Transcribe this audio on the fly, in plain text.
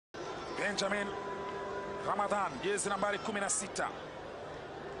Benjamin Ramadhan, jezi nambari 16.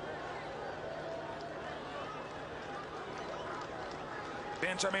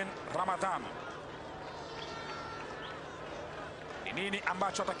 Benjamin Ramadhan. Ni nini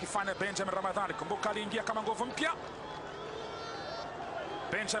ambacho atakifanya Benjamin Ramadhan? Kumbuka aliingia kama nguvu mpya.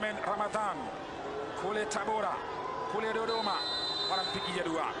 Benjamin Ramadhan kule Tabora, kule Dodoma wanampigia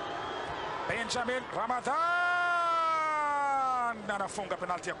dua. Benjamin Ramadhan anafunga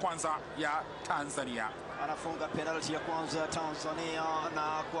penalti ya kwanza ya Tanzania. Anafunga penalti ya kwanza ya Tanzania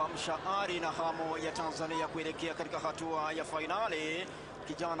na kuamsha ari na hamu ya Tanzania kuelekea katika hatua ya fainali.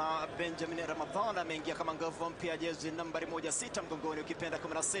 Kijana Benjamin Ramadhan ameingia kama nguvu mpya, jezi nambari 16 mgongoni, ukipenda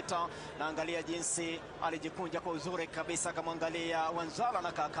 16. Na angalia jinsi alijikunja kwa uzuri kabisa, akamwangalia Wanzala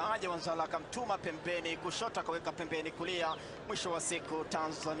na kakaaje. Wanzala akamtuma pembeni kushoto, akaweka pembeni kulia. Mwisho wa siku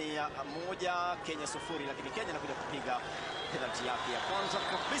Tanzania 1 Kenya 0, lakini Kenya inakuja kupiga penalti yake ya kwanza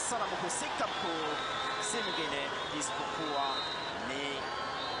kabisa, na mhusika mkuu si mwingine isipokuwa ni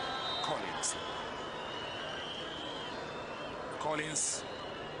Collins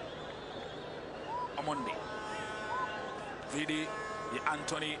Omondi dhidi ya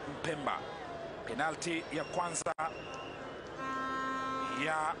Anthony Mpemba. Penalti ya kwanza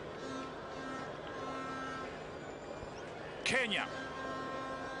ya Kenya.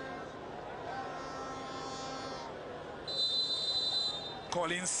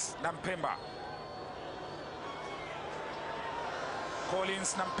 Collins na Mpemba.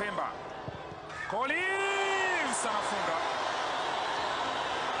 Collins na Mpemba. Collins anafunga.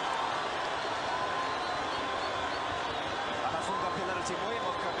 Anafunga penalti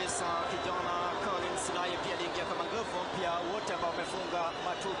muhimu kabisa kijana Collins, naye pia aliingia kama nguvu mpya. Wote ambao wamefunga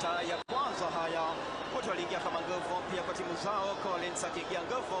matuta ya kwanza haya wote waliingia kama nguvu mpya kwa timu zao. Collins akiingia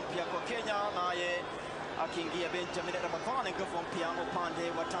nguvu mpya kwa Kenya, naye akiingia Benjamin Ramadhan nguvu mpya upande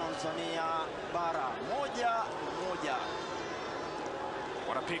wa Tanzania bara. 1-1.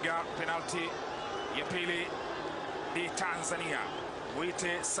 Wanapiga penalti ya pili di Tanzania.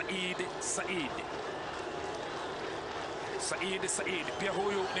 Mwite Said. Said pia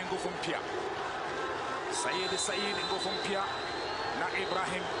huyu ni nguvu mpya. Said nguvu mpya na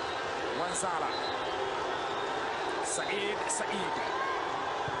Ibrahim Wanzala. Said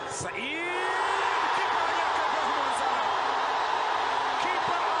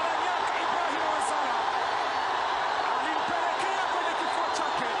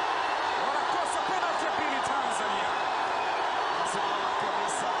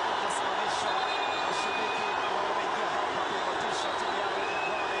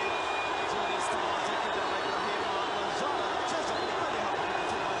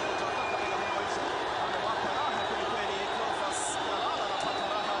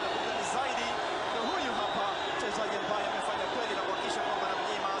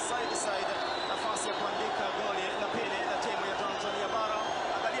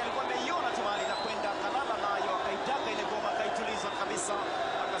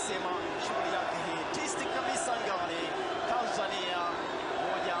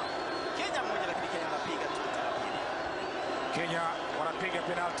Kenya wanapiga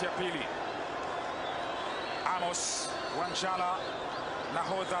penalti ya pili. Amos Wanjala,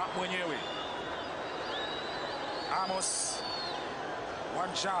 nahodha mwenyewe. Amos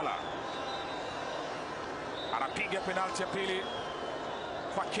Wanjala anapiga penalti ya pili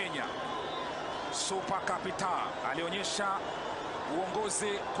kwa Kenya. Super Capital alionyesha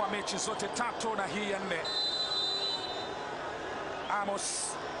uongozi kwa mechi zote 3 na hii ya 4. Amos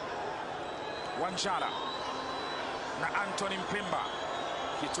Wanjala na Anthony Mpemba.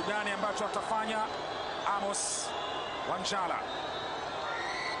 Kitu gani ambacho atafanya Amos Wanjala?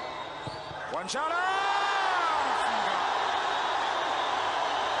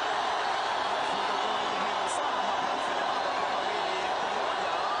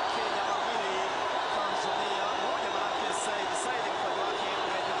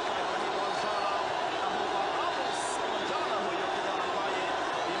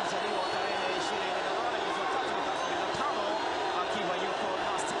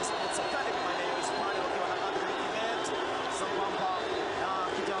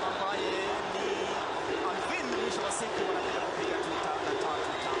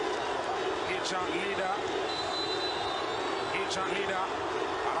 Leader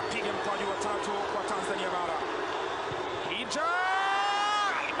anapiga mkwaju wa 3 kwa Tanzania bara. Hija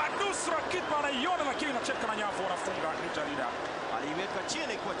manusura kipa anaiona, lakini anacheka na nyavu, anafunga. Hija Leader aliweka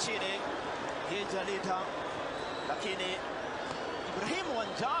chini kwa chini Hija Leader, lakini Ibrahim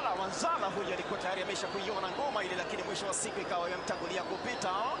Wanzala huyu alikuwa tayari amesha kuiona ngoma ile, lakini mwisho wa siku ikawa imemtangulia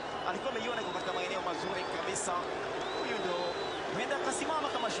kupita. Alikuwa ameiona katika maeneo mazuri kabisa. Huyu ndio huenda akasimama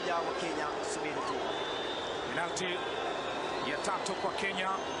kama shujaa wa Kenya. Subiri tu. Penalti ya tatu kwa Kenya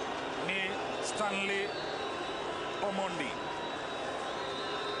ni Stanley Omondi.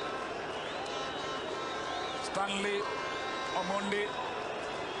 Stanley Omondi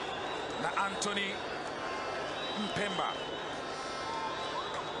na Anthony Mpemba.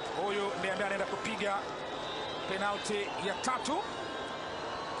 Huyu ndiye ambaye anaenda kupiga penalti ya tatu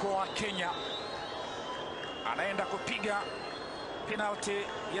kwa Kenya. Anaenda kupiga penalti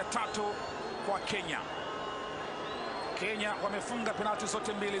ya tatu kwa Kenya. Kenya wamefunga penalti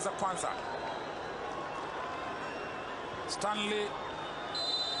zote mbili za kwanza. Stanley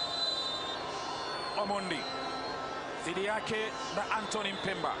Omondi dhidi yake na Anthony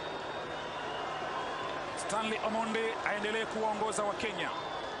Mpemba. Stanley Omondi aendelee kuongoza wa Kenya.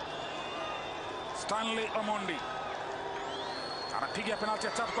 Stanley Omondi anapiga penalti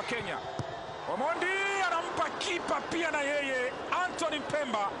ya tatu kwa Kenya. Omondi anampa kipa pia na yeye. Anthony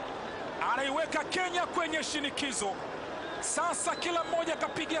Mpemba anaiweka Kenya kwenye shinikizo. Sasa kila mmoja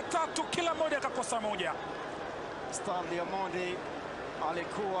akapiga tatu, kila mmoja akakosa moja. Stanley Omondi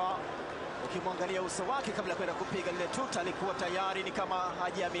alikuwa, ukimwangalia uso wake kabla kwenda kupiga lile tuta, alikuwa tayari ni kama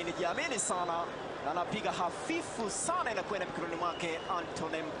hajiamini sana, na anapiga hafifu sana, inakwenda mikononi mwake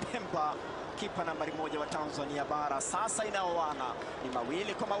Anthony Mpemba, kipa nambari 1 wa Tanzania bara. Sasa inaoana ni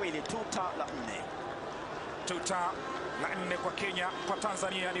 2-2, tuta la 4. Tuta la 4 kwa Kenya. Kwa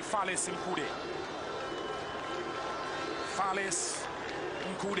Tanzania ni Fales Mkude. Fales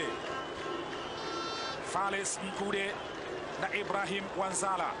Mkude. Fales Mkude na Ibrahim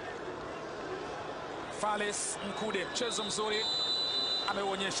Wanzala. Fales Mkude, mchezo mzuri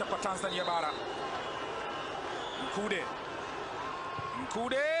ameuonyesha kwa Tanzania bara.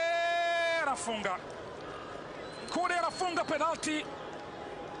 Mkude anafunga. Mkude anafunga penalti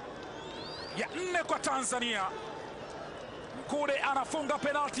ya 4 kwa Tanzania. Mkude anafunga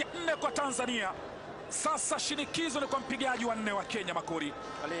penalti ya 4 kwa Tanzania. Sasa shinikizo ni kwa mpigaji wa 4 wa Kenya, Makori.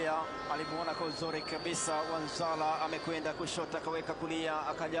 Alia alimuona kwa uzuri kabisa. Wanzala amekwenda kushoto, akaweka kulia,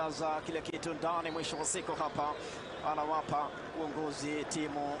 akajaza kile kitu ndani. Mwisho wa siku hapa anawapa uongozi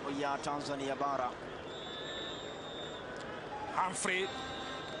timu ya Tanzania bara. Humphrey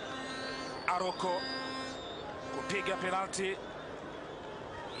Aroko kupiga penalti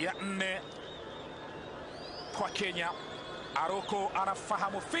ya 4 kwa Kenya. Aroko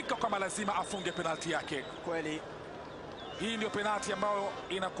anafahamu fika kwamba lazima afunge penalti yake. Kweli hii ndio penalti ambayo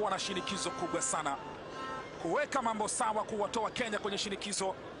inakuwa na shinikizo kubwa sana, kuweka mambo sawa, kuwatoa Kenya kwenye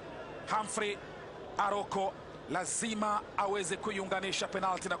shinikizo. Humphrey Aroko lazima aweze kuiunganisha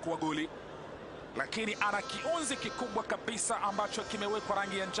penalti na kuwa goli, lakini ana kiunzi kikubwa kabisa ambacho kimewekwa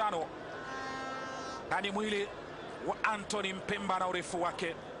rangi ya njano, na ni mwili wa Anthony Mpemba na urefu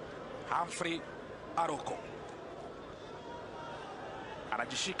wake. Humphrey Aroko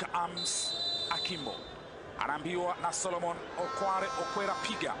anajishika arms akimbo, anaambiwa na Solomon Okwera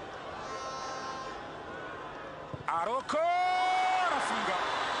piga. Aroko anafunga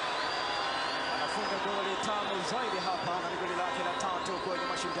goli tamu zaidi hapa, na goli lake la 3 kwenye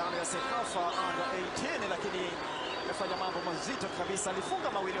mashindano ya Sekafa under 18, lakini amefanya mambo mazito kabisa.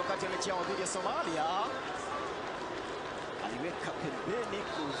 Alifunga mawili wakati ya mechi yao dhidi ya Somalia, aliweka pembeni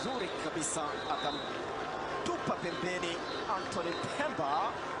uzuri kabisa, akamtupa pembeni Anthony Mpemba,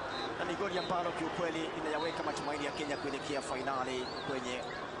 na ni goli ambalo kiukweli inayaweka matumaini ya Kenya kuelekea fainali kwenye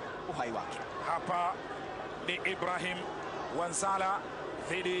uhai wake. Hapa ni Ibrahim Wanzala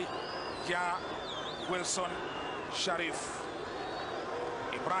dhidi ya Wilson Sharif.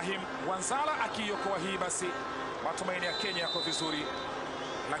 Ibrahim Wanzala akiokoa hii, basi matumaini ya Kenya yako vizuri,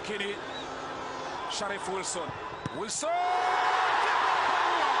 lakini Sharif Wilson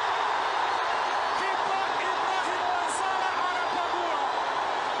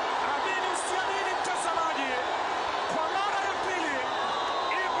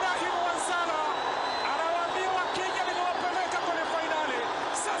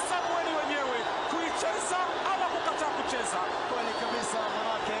kweli kabisa,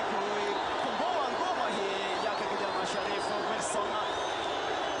 manake kuikomboa ngoma hii yake kijana Sharif Wilson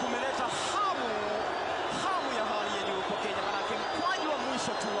kumeleta hamu ya hali ya juu kwa Kenya, manake mkwaju wa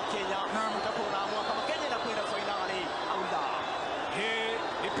mwisho tu wa Kenya utakuwa unaamua kama Kenya inakwenda fainali au la. Hii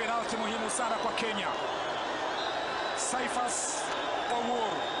ni penalti muhimu sana kwa Kenya. Saifas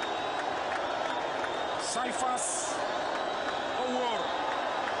Owuor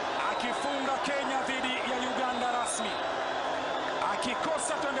akifunga Kenya dhidi ya Uganda rasmi.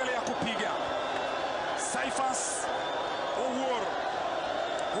 Akikosa tuendelea kupiga. Saifas Owuor,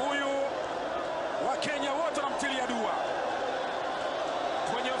 huyu wa Kenya wote wanamtilia dua.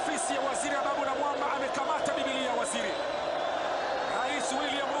 Kwenye ofisi ya waziri Ababu na Mwamba amekamata Biblia waziri. Rais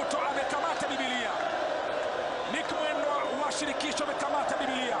William Ruto amekamata Biblia. Nick Mwendwa wa shirikisho amekamata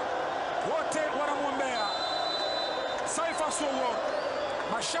Biblia. Wote wanamwombea Caiphas Award.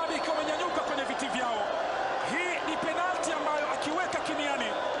 Mashabiki wamenyanyuka kwenye viti vyao. Hii ni penalti ambayo akiweka kimiani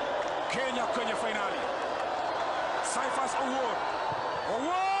Kenya kwenye fainali. Caiphas Award.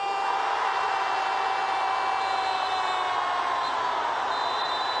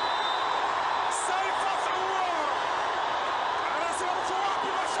 Caiphas Award. Anasema mko wapi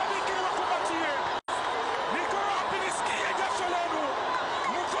mashabiki niwakumbatie? Niko wapi nisikie jasho lenu?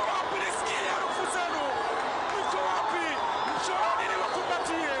 Mko wapi nisikie harufu zenu? Mko wapi? Njooni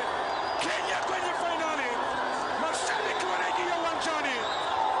niwakumbatie. Kenya kwenye fainali. Mashabiki wanaingia uwanjani.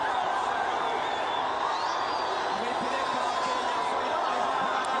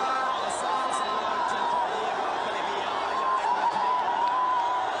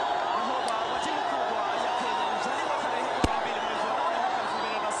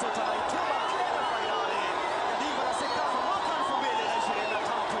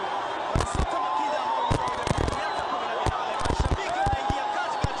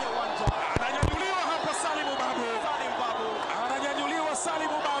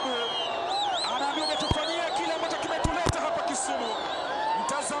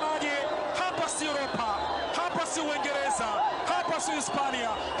 Hapa si Europa, hapa si Uingereza, hapa si Hispania,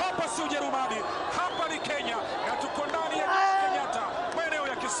 hapa si Ujerumani, hapa ni Kenya na tuko ndani ya Kenyatta, maeneo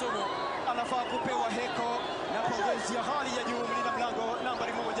ya Kisumu. Anafaa kupewa heko na pongezi ya hali ya juu. Mlinda mlango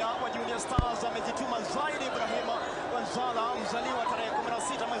nambari 1 wa Junior Stars amejituma zaidi. Ibrahima Wanzala, mzaliwa tarehe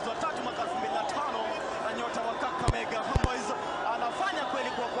 16 mwezi wa 3 mwaka 2005 na nyota wa Kakamega Homeboyz, anafanya kweli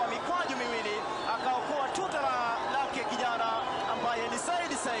kwa mikwaju miwili, akaokoa tuta lake kijana ambaye ni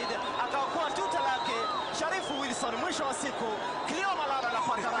Said, akaokoa tuta lake Sharifu Wilson. Mwisho wa siku Cleo Malala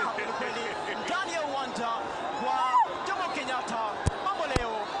anapata raha kweli ndani ya uwanja wa Jomo Kenyatta. Mambo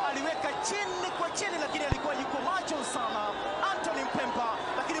leo aliweka chini kwa chini, lakini alikuwa yuko macho sana Anthony Mpemba,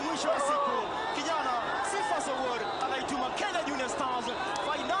 lakini mwisho wa siku kijana Caiphas Award anaituma Kenya Junior Stars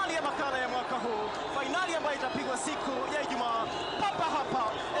fainali ya makala ya mwaka huu, fainali ambayo itapigwa siku ya Ijumaa papa hapa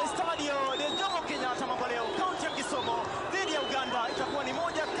Estadio de Jomo Kenyatta. Mambo leo kaunti ya Kisumu dhidi ya Uganda itakuwa ni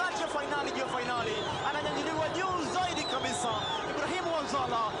moja kati ya fainali juu ya fainali. Ananyanyuliwa juu zaidi kabisa Ibrahima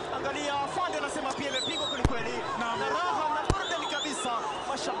Wanzala. Angalia afande anasema pia imepigwa kweli na raha na burudani kabisa.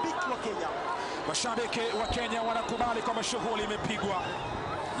 Mashabiki wa Kenya wanakubali kwamba shughuli imepigwa.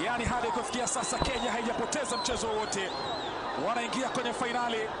 Yaani hadi kufikia sasa Kenya haijapoteza mchezo wote. Wanaingia kwenye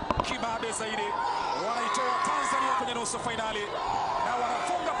fainali kibabe zaidi. Wanaitoa Tanzania kwenye nusu fainali na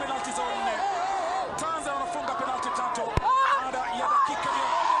wanafunga penalti za 4. Tanzania wanafunga penalti 3 baada ya dakika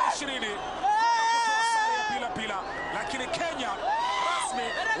 120 kutoa sare ya bila, lakini Kenya rasmi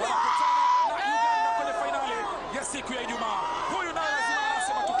wanakutana na Uganda kwenye fainali ya siku ya Ijumaa. Huyu naye lazima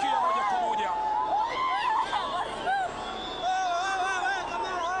anasema tukio moja kwa moja.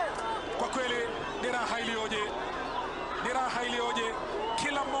 Kwa kweli ni raha iliyoje,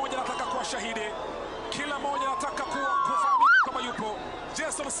 kila mmoja anataka kuwa shahidi, kila mmoja anataka kufahamika kama yupo.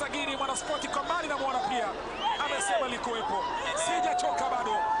 Jason Sagini mwanaspoti kwa mbali na muona pia amesema likuwepo. Sijachoka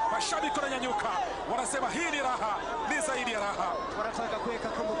bado, mashabiki wananyanyuka, wanasema hii ni raha, ni zaidi ya raha. Wanataka kuweka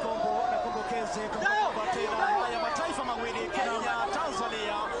kumbukumbu na kumbukeze